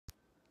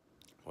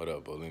What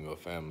up, Bolingo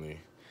family?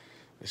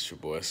 It's your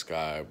boy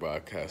Sky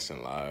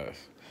broadcasting live.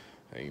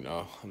 And,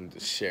 I'm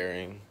just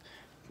sharing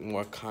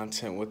more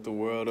content with the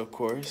world, of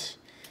course.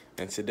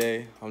 And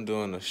today I'm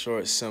doing a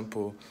short,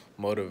 simple,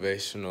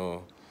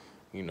 motivational,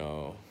 you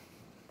know,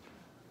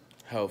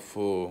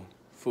 helpful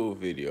food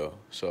video.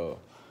 So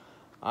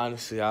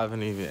honestly, I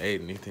haven't even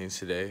ate anything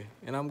today,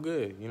 and I'm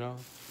good.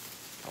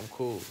 I'm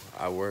cool.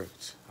 I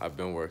worked. I've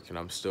been working.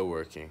 I'm still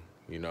working.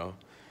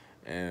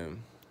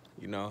 And,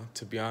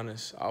 to be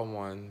honest, I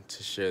want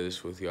to share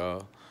this with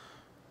y'all.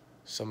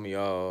 Some of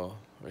y'all,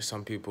 or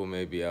some people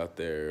may be out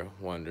there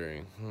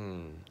wondering,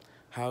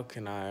 how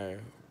can I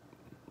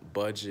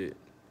budget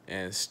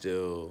and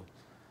still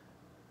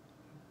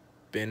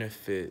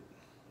benefit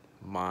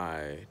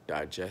my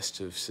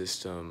digestive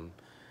system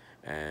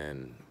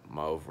and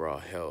my overall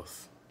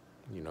health,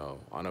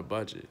 on a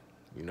budget,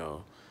 you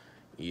know,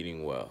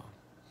 eating well.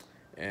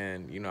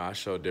 And, I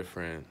show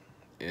different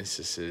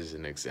instances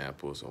and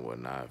examples and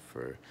whatnot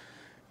for,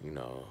 you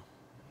know,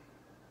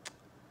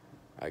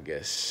 I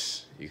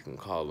guess you can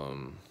call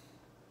them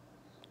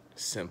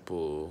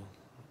simple,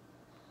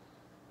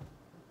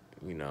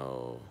 you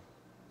know,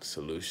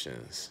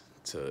 solutions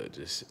to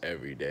just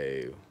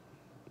everyday,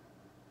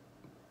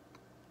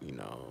 you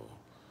know,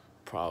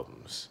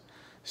 problems.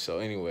 So,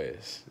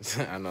 anyways,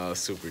 I know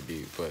it's super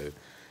deep, but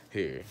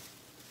here,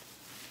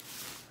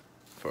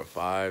 for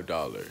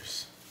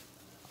 $5,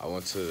 I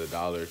went to the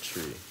Dollar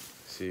Tree.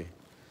 See,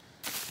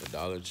 the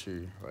Dollar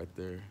Tree right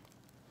there.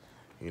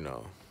 You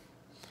know,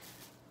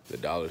 the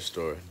dollar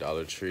store,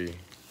 Dollar Tree.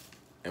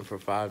 And for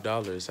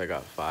 $5, I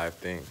got 5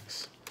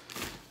 things.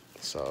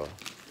 So,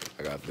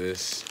 I got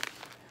this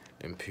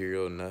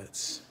Imperial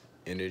Nuts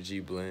Energy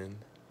Blend.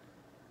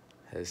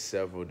 Has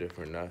several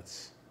different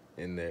nuts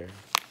in there.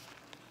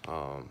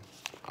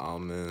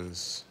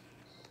 Almonds,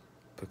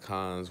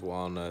 pecans,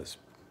 walnuts,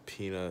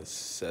 peanuts,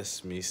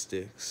 sesame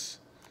sticks,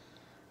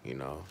 you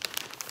know,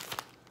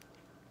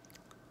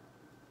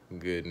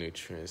 good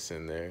nutrients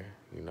in there.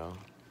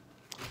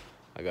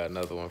 I got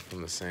another one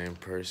from the same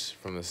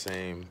from the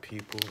same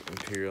people,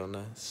 Imperial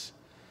Nuts.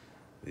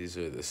 These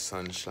are the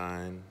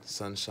Sunshine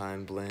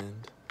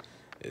Blend.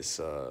 It's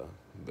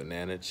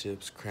banana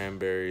chips,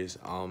 cranberries,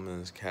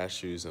 almonds,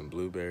 cashews, and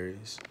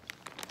blueberries.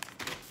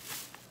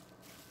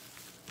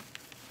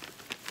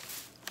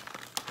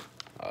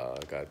 I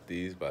got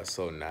these by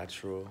So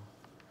Natural.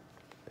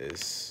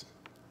 It's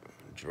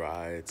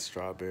dried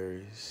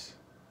strawberries,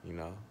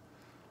 a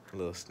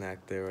little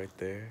snack there, right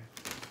there.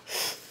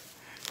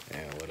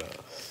 And what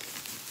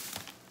else?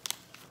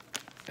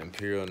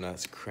 Imperial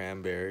Nuts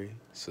Cranberry.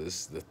 So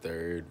this is the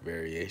third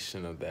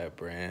variation of that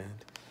brand.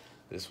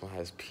 This one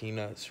has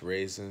peanuts,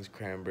 raisins,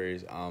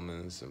 cranberries,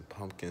 almonds, and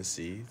pumpkin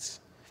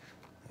seeds,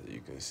 as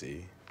you can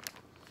see.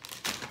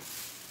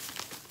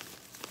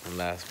 And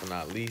last but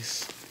not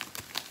least,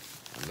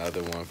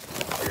 another one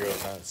from Imperial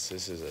Nuts.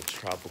 This is a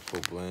tropical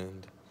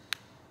blend.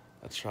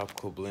 A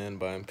tropical blend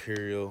by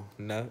Imperial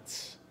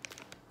Nuts.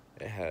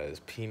 It has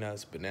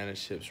peanuts, banana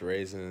chips,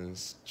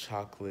 raisins,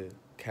 chocolate,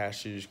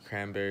 cashews,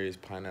 cranberries,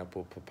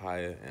 pineapple,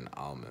 papaya, and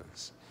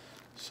almonds.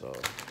 So,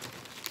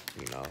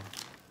 you know,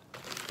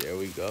 there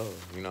we go.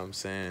 You know what I'm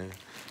saying?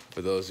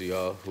 For those of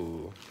y'all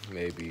who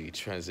may be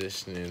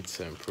transitioning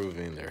to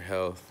improving their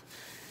health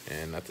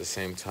and at the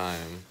same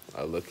time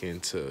are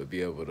looking to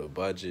be able to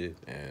budget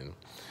and,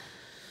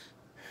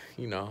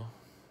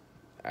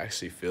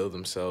 actually fill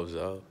themselves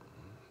up,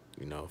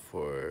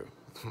 for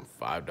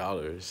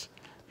 $5.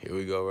 Here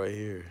we go right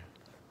here.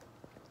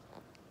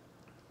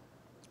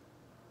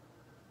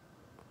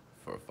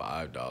 For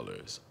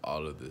 $5,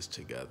 all of this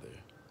together.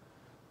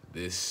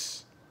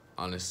 This,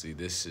 honestly,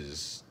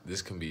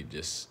 this can be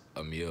just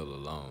a meal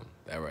alone.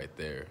 That right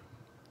there.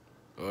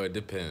 Or it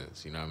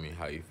depends, you know what I mean,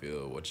 how you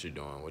feel, what you're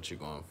doing, what you're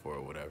going for,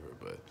 whatever.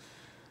 But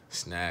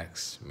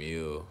snacks,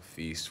 meal,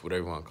 feast,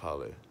 whatever you want to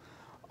call it.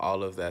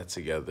 All of that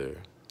together,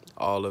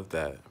 all of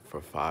that for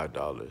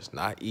 $5.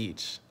 Not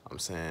each. I'm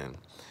saying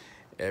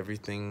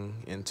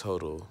everything in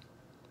total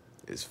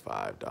is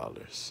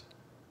 $5.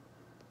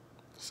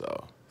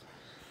 So,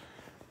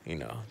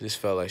 just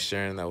felt like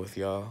sharing that with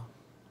y'all.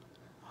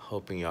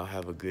 Hoping y'all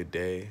have a good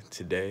day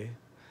today,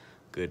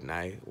 good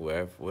night,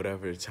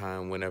 whatever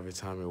time, whenever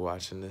time you're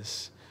watching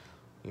this.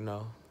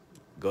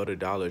 Go to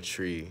Dollar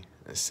Tree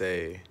and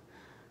say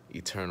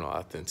Eternal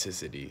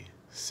Authenticity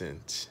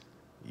sent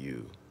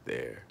you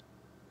there,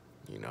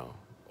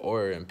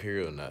 or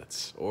Imperial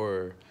Nuts,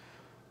 or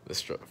the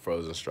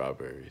frozen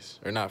strawberries,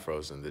 or not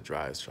frozen, the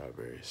dried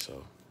strawberries.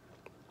 So,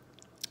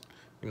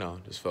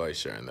 just felt like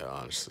sharing that,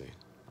 honestly.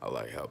 I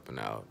like helping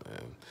out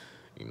and,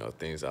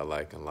 things I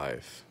like in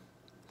life.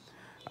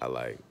 I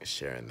like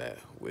sharing that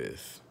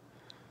with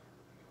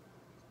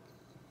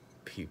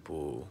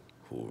people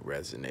who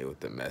resonate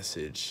with the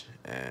message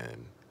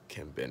and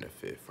can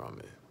benefit from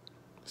it.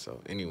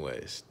 So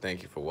anyways,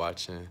 thank you for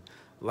watching.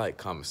 Like,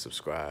 comment,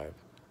 subscribe.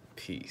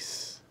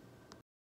 Peace.